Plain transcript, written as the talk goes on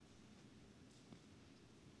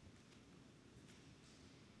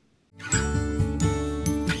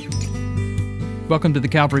Welcome to the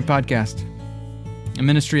Calvary Podcast, a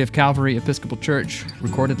ministry of Calvary Episcopal Church,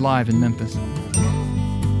 recorded live in Memphis.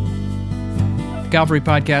 The Calvary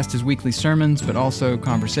Podcast is weekly sermons, but also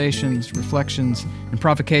conversations, reflections, and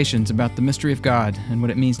provocations about the mystery of God and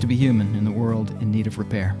what it means to be human in the world in need of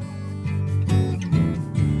repair.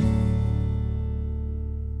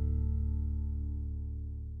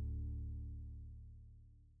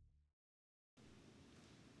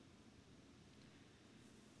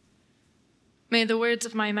 May the words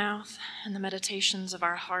of my mouth and the meditations of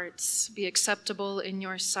our hearts be acceptable in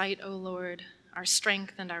your sight, O Lord, our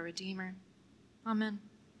strength and our Redeemer. Amen.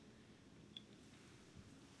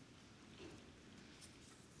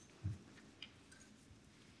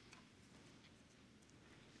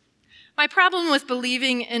 My problem with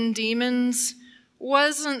believing in demons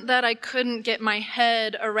wasn't that I couldn't get my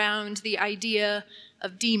head around the idea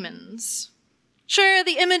of demons. Sure,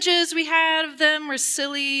 the images we had of them were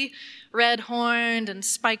silly, red-horned and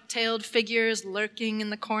spike-tailed figures lurking in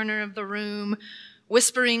the corner of the room,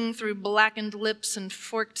 whispering through blackened lips and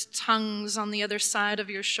forked tongues on the other side of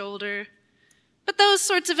your shoulder. But those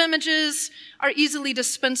sorts of images are easily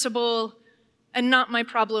dispensable and not my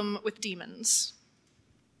problem with demons.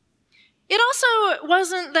 It also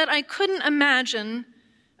wasn't that I couldn't imagine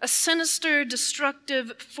a sinister,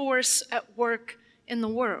 destructive force at work in the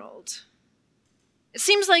world. It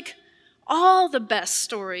seems like all the best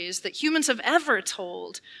stories that humans have ever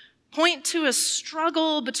told point to a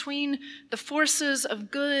struggle between the forces of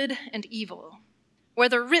good and evil,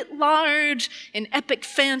 whether writ large in epic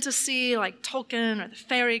fantasy like Tolkien or the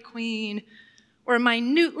Fairy Queen, or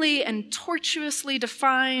minutely and tortuously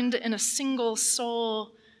defined in a single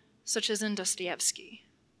soul, such as in Dostoevsky.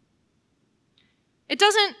 It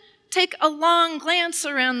doesn't take a long glance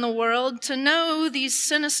around the world to know these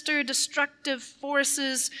sinister, destructive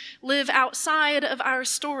forces live outside of our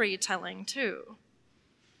storytelling, too.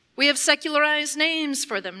 We have secularized names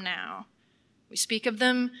for them now. We speak of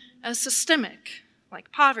them as systemic, like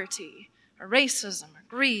poverty, or racism, or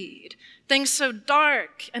greed, things so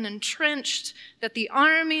dark and entrenched that the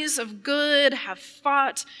armies of good have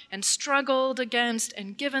fought and struggled against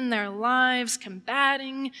and given their lives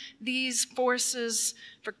combating these forces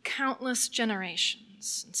for countless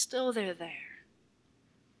generations, and still they're there.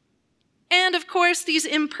 And of course, these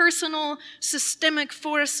impersonal, systemic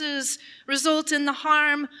forces result in the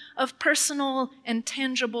harm of personal and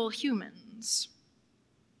tangible humans.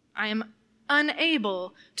 I am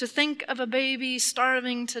unable to think of a baby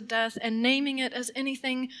starving to death and naming it as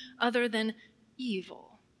anything other than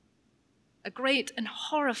evil, a great and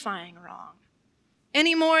horrifying wrong,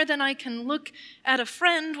 any more than I can look at a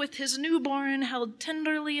friend with his newborn held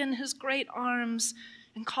tenderly in his great arms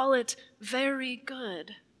and call it very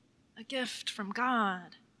good, a gift from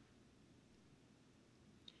God.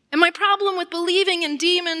 And my problem with believing in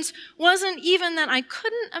demons wasn't even that I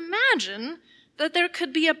couldn't imagine that there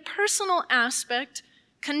could be a personal aspect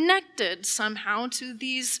connected somehow to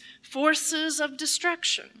these forces of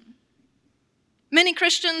destruction. Many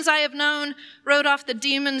Christians I have known wrote off the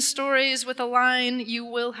demon stories with a line you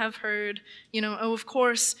will have heard, oh, of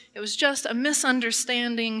course, it was just a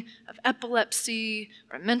misunderstanding of epilepsy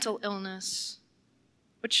or mental illness,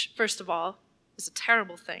 which, first of all, is a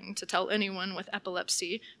terrible thing to tell anyone with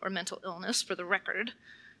epilepsy or mental illness, for the record.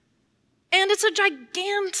 And it's a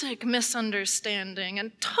gigantic misunderstanding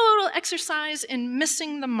and total exercise in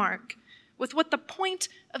missing the mark with what the point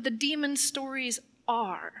of the demon stories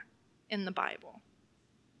are in the Bible.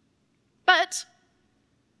 But,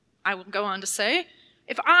 I will go on to say,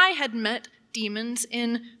 if I had met demons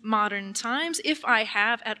in modern times, if I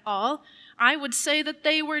have at all, I would say that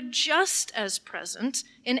they were just as present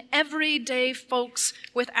in everyday folks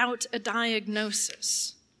without a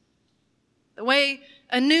diagnosis. The way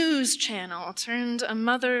a news channel turned a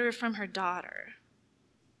mother from her daughter.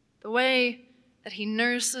 The way that he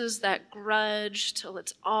nurses that grudge till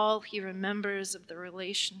it's all he remembers of the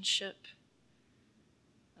relationship.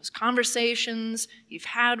 Those conversations you've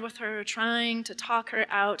had with her trying to talk her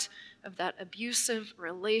out of that abusive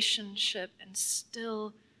relationship, and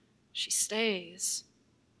still she stays.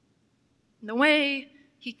 And the way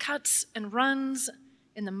he cuts and runs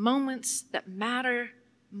in the moments that matter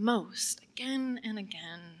most, again and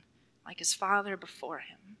again, like his father before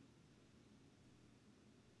him.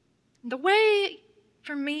 The way,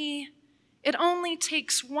 for me, it only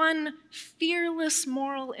takes one fearless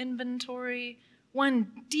moral inventory,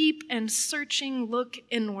 one deep and searching look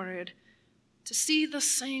inward to see the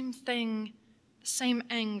same thing, the same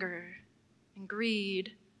anger and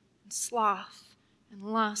greed and sloth and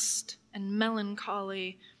lust and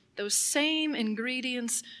melancholy those same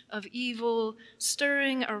ingredients of evil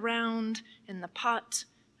stirring around in the pot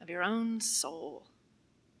of your own soul.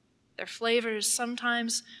 Their flavors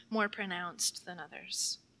sometimes more pronounced than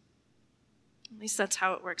others. At least that's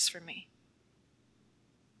how it works for me.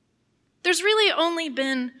 There's really only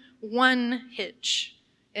been one hitch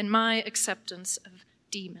in my acceptance of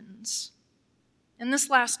demons. And this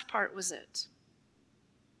last part was it.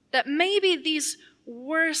 That maybe these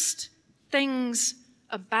worst things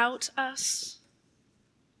about us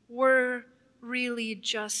were really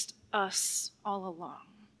just us all along.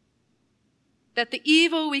 That the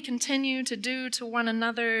evil we continue to do to one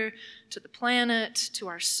another, to the planet, to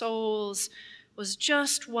our souls, was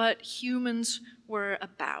just what humans were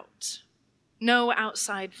about. No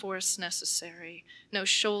outside force necessary, no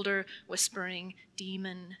shoulder-whispering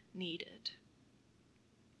demon needed.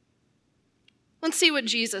 Let's see what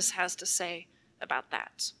Jesus has to say about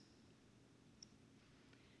that.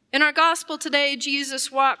 In our gospel today,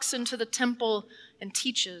 Jesus walks into the temple and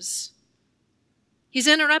teaches. He's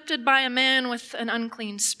interrupted by a man with an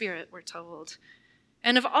unclean spirit, we're told.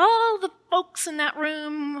 And of all the folks in that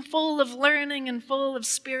room, full of learning and full of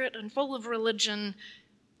spirit and full of religion,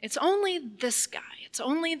 it's only this guy, it's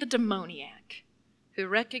only the demoniac who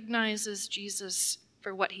recognizes Jesus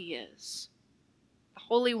for what he is, the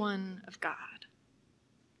Holy One of God.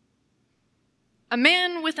 A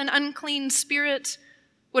man with an unclean spirit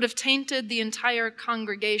would have tainted the entire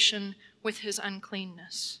congregation with his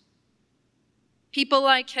uncleanness. People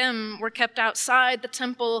like him were kept outside the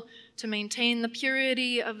temple to maintain the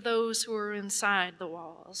purity of those who were inside the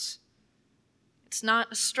walls. It's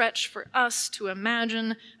not a stretch for us to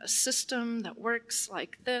imagine a system that works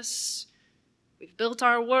like this. We've built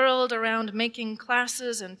our world around making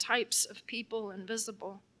classes and types of people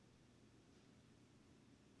invisible.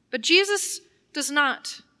 But Jesus does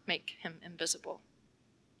not make him invisible.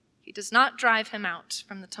 He does not drive him out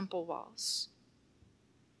from the temple walls.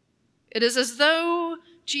 It is as though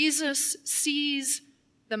Jesus sees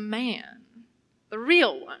the man, the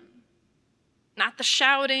real one, not the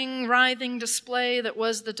shouting, writhing display that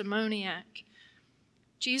was the demoniac.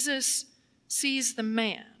 Jesus sees the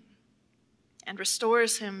man and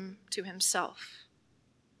restores him to himself.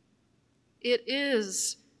 It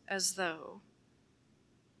is as though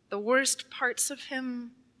the worst parts of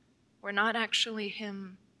him were not actually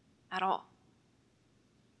him at all.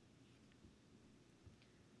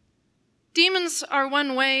 Demons are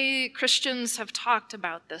one way Christians have talked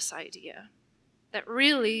about this idea, that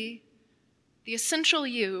really the essential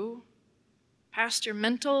you, past your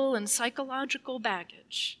mental and psychological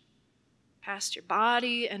baggage, past your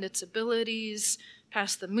body and its abilities,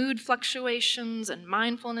 past the mood fluctuations and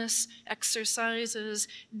mindfulness exercises,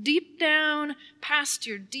 deep down past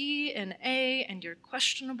your DNA and your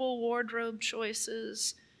questionable wardrobe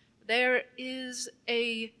choices, there is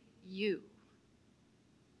a you.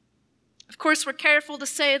 Of course, we're careful to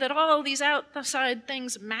say that all these outside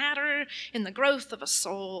things matter in the growth of a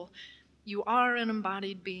soul. You are an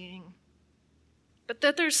embodied being. But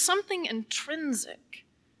that there's something intrinsic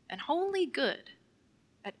and wholly good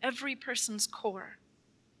at every person's core.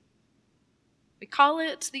 We call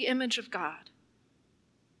it the image of God.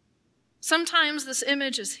 Sometimes this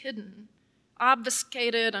image is hidden,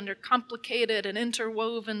 obfuscated under complicated and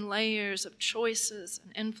interwoven layers of choices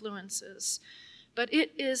and influences, but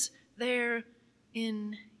it is there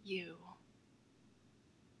in you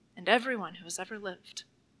and everyone who has ever lived.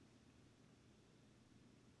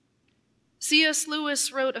 C.S.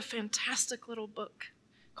 Lewis wrote a fantastic little book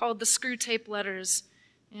called The Screwtape Letters.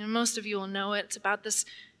 Most of you will know it. It's about this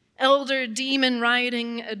elder demon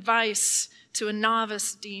writing advice to a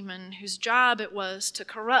novice demon whose job it was to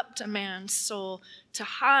corrupt a man's soul, to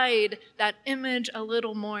hide that image a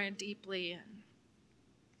little more deeply in.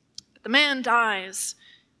 But the man dies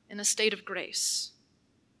in a state of grace.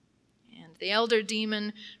 And the elder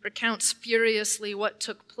demon recounts furiously what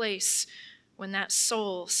took place when that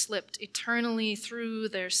soul slipped eternally through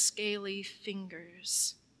their scaly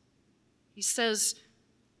fingers. He says,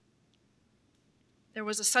 there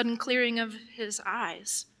was a sudden clearing of his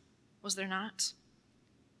eyes, was there not?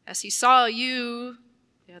 As he saw you,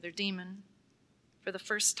 the other demon, for the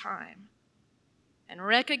first time, and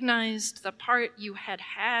recognized the part you had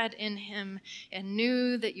had in him and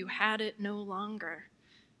knew that you had it no longer.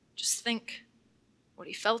 Just think what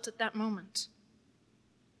he felt at that moment.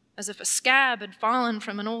 As if a scab had fallen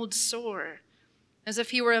from an old sore, as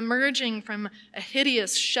if he were emerging from a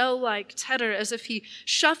hideous shell-like tether, as if he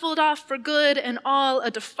shuffled off for good and all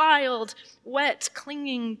a defiled, wet,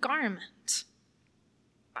 clinging garment.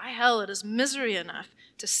 By hell, it is misery enough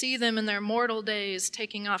to see them in their mortal days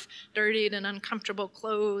taking off dirtied and uncomfortable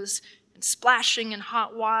clothes and splashing in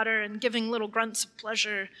hot water and giving little grunts of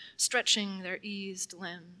pleasure, stretching their eased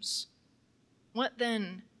limbs. What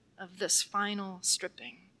then of this final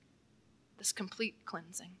stripping, this complete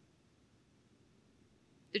cleansing?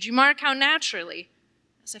 Did you mark how naturally,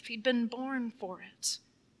 as if he'd been born for it,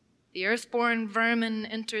 the earth-born vermin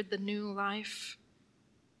entered the new life?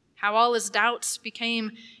 How all his doubts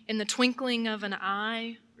became, in the twinkling of an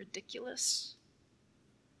eye, ridiculous?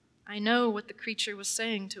 I know what the creature was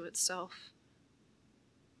saying to itself.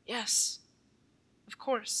 Yes, of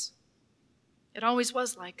course. It always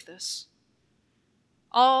was like this.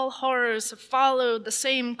 All horrors have followed the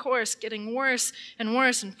same course, getting worse and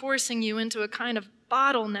worse and forcing you into a kind of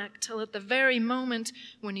bottleneck till at the very moment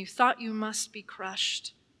when you thought you must be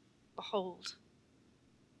crushed, behold,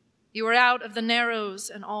 you were out of the narrows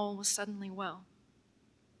and all was suddenly well.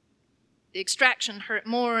 The extraction hurt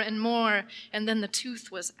more and more, and then the tooth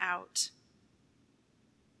was out.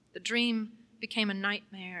 The dream became a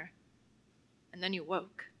nightmare, and then you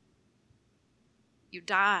woke. You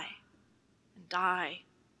die,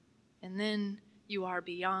 and then you are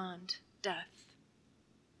beyond death.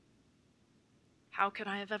 How could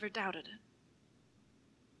I have ever doubted it?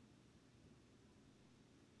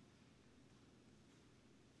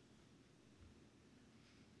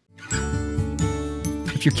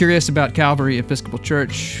 If you're curious about Calvary Episcopal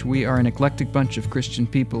Church, we are an eclectic bunch of Christian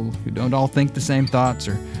people who don't all think the same thoughts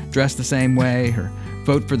or dress the same way or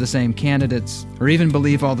vote for the same candidates or even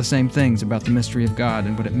believe all the same things about the mystery of God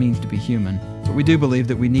and what it means to be human. But we do believe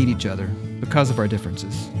that we need each other because of our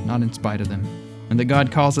differences, not in spite of them, and that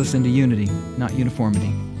God calls us into unity, not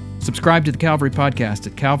uniformity. Subscribe to the Calvary Podcast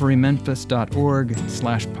at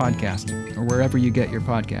calvarymemphis.org/podcast or wherever you get your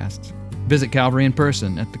podcasts. Visit Calvary in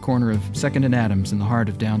person at the corner of 2nd and Adams in the heart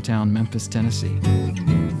of downtown Memphis, Tennessee.